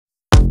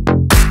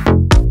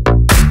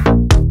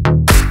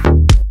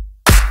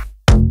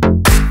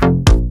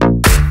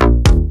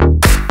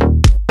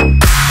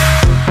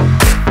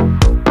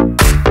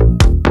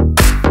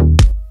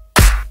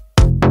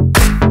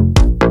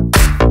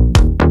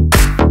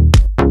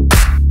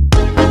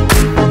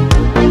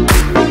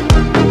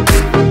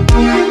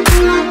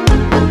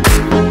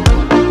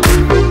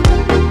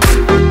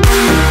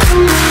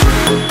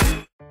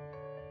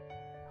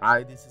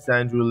This is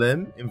Andrew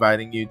Lim,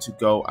 inviting you to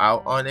go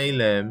out on a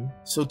limb.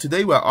 So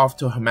today we're off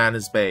to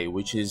Hermanus Bay,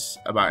 which is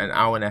about an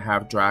hour and a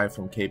half drive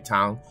from Cape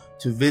Town,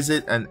 to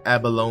visit an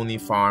abalone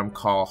farm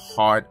called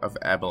Heart of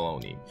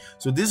Abalone.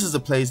 So this is a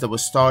place that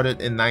was started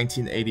in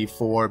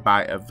 1984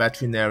 by a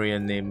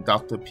veterinarian named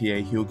Dr. Pierre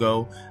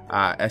Hugo,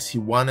 as he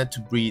wanted to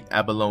breed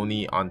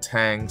abalone on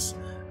tanks.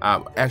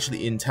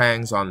 Actually in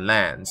tanks on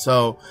land.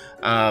 So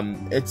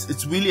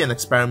it's really an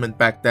experiment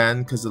back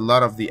then, because a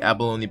lot of the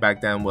abalone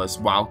back then was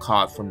wild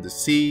caught from the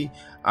sea,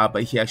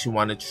 but he actually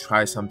wanted to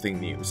try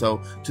something new.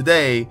 So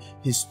today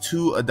his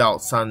two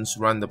adult sons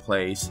run the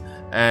place,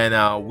 and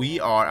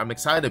I'm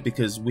excited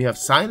because we have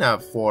signed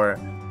up for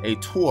a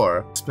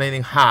tour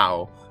explaining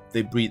how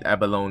they breed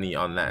abalone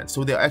on land.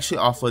 So they'll actually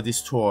offer this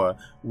tour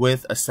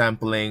with a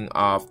sampling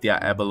of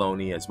their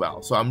abalone as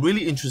well. So I'm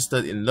really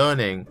interested in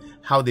learning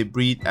how they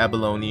breed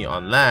abalone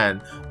on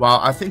land, while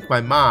I think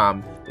my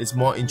mom is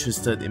more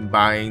interested in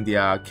buying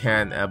their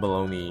canned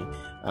abalone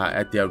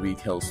at their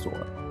retail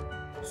store.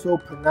 So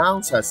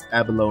pronounced as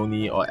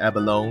abalone or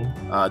abalone,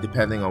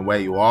 depending on where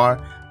you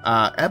are.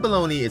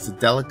 Abalone is a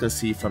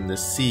delicacy from the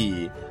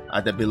sea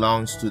that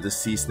belongs to the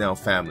sea snail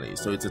family.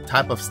 So it's a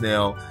type of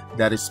snail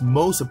that is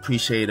most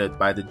appreciated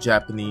by the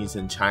Japanese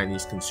and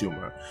Chinese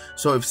consumer.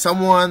 So if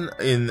someone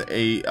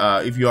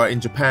if you are in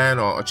Japan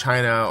or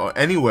China or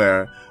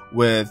anywhere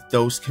with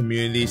those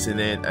communities in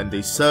it, and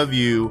they serve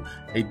you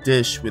a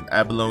dish with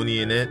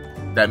abalone in it,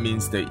 that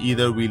means they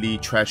either really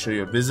treasure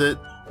your visit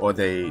or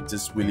they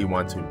just really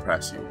want to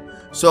impress you.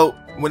 So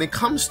when it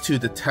comes to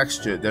the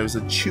texture, there's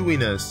a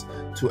chewiness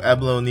to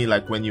abalone,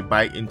 like when you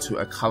bite into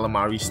a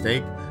calamari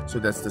steak. So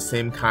that's the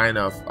same kind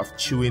of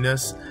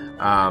chewiness.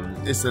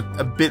 It's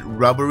a bit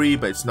rubbery,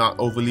 but it's not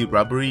overly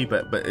rubbery,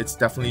 but it's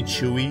definitely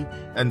chewy.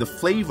 And the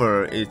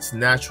flavor, it's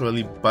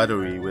naturally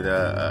buttery with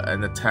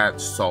an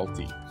attached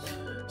salty.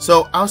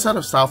 So outside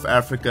of South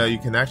Africa, you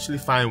can actually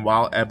find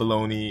wild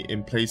abalone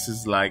in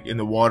places like in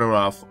the water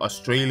of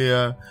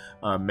Australia,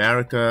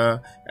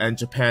 America, and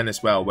Japan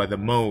as well, where the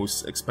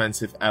most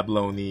expensive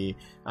abalone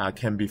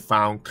can be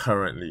found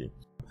currently.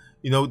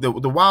 You know, the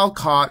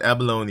wild-caught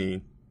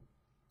abalone,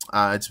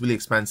 it's really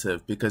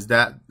expensive because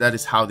that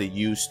is how they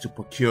used to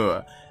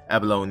procure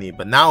abalone.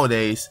 But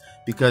nowadays,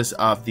 because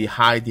of the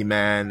high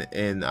demand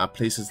in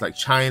places like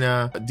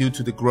China, due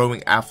to the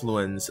growing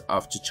affluence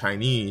of the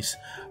Chinese,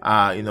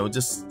 you know,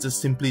 just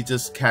simply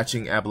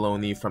catching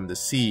abalone from the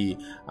sea,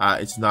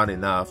 it's not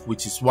enough,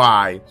 which is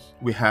why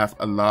we have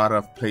a lot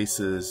of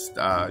places,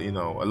 you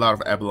know, a lot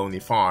of abalone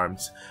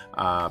farms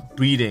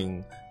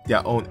breeding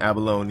their own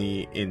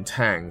abalone in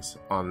tanks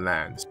on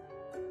land.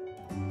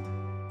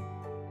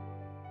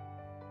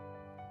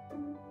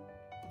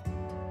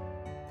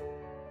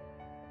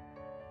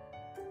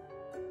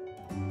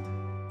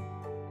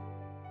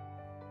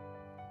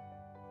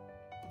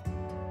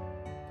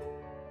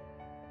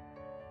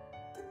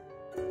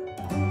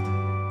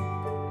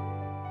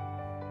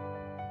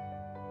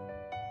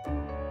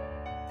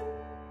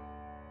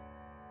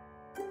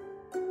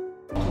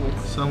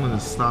 So I'm going to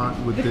start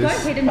with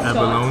this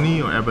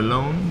abalone or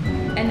abalone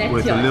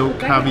with a little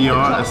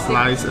caviar, a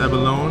sliced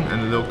abalone,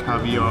 and a little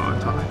caviar on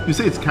top. You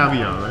say it's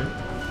caviar, right?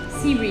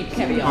 Seaweed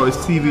caviar. Oh, it's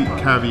seaweed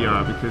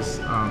caviar because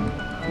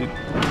it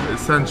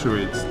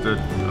accentuates the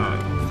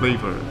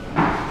flavor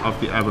of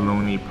the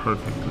abalone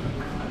perfectly.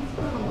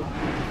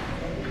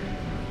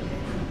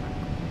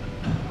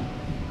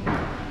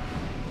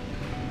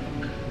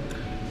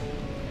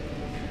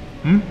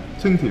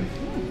 Sweet.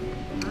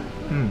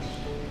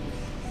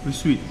 會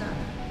sweet，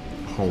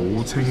 好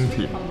清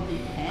甜，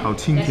好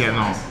清甜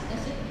哦。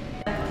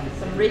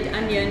Some red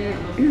onion.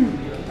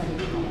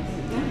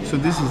 So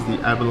this is the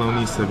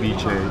abalone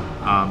ceviche.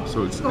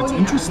 So it's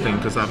interesting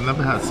because I've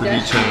never had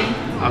ceviche.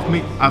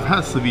 I've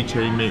had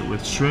ceviche made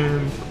with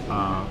shrimp,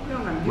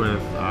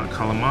 with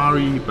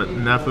calamari, but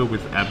never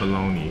with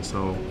abalone.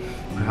 So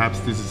perhaps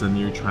this is a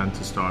new trend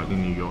to start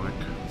in New York.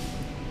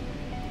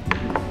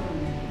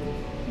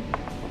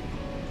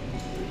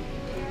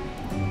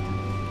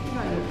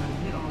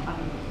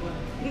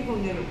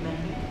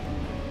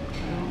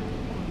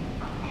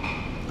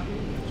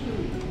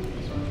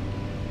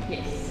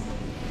 Yes.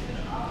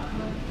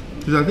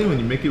 Because I think when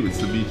you make it with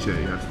ceviche,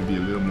 it has to be a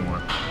little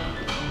more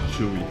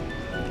chewy.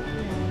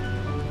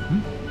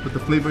 But the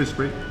flavor is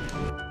great.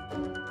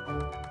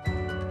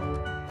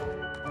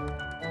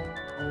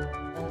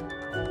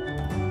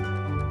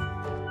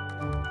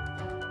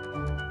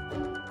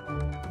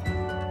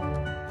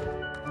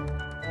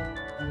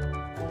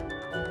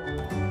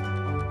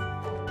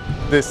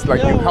 This,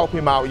 like, you help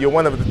him out. You're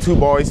one of the two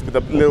boys with a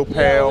little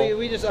pail. Yeah,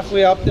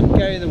 we help them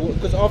carry the water,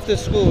 because after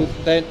school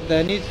they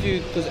need to,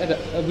 because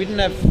we didn't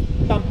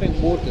have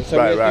pumping water, so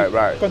we had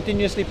to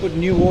continuously put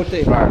new water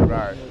in.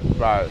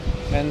 Right.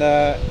 And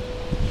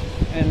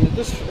it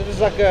was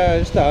like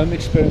just a home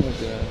experiment.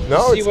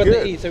 No, see what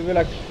good. They eat. So we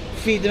like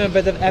feed them a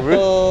bit of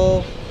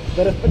apple,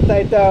 bit of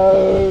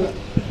potato,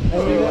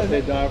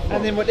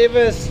 and then whatever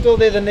is still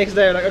there the next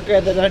day, we're like,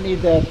 okay, they don't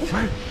eat that.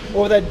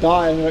 Or they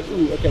die and we're like,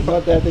 ooh, okay,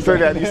 not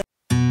that.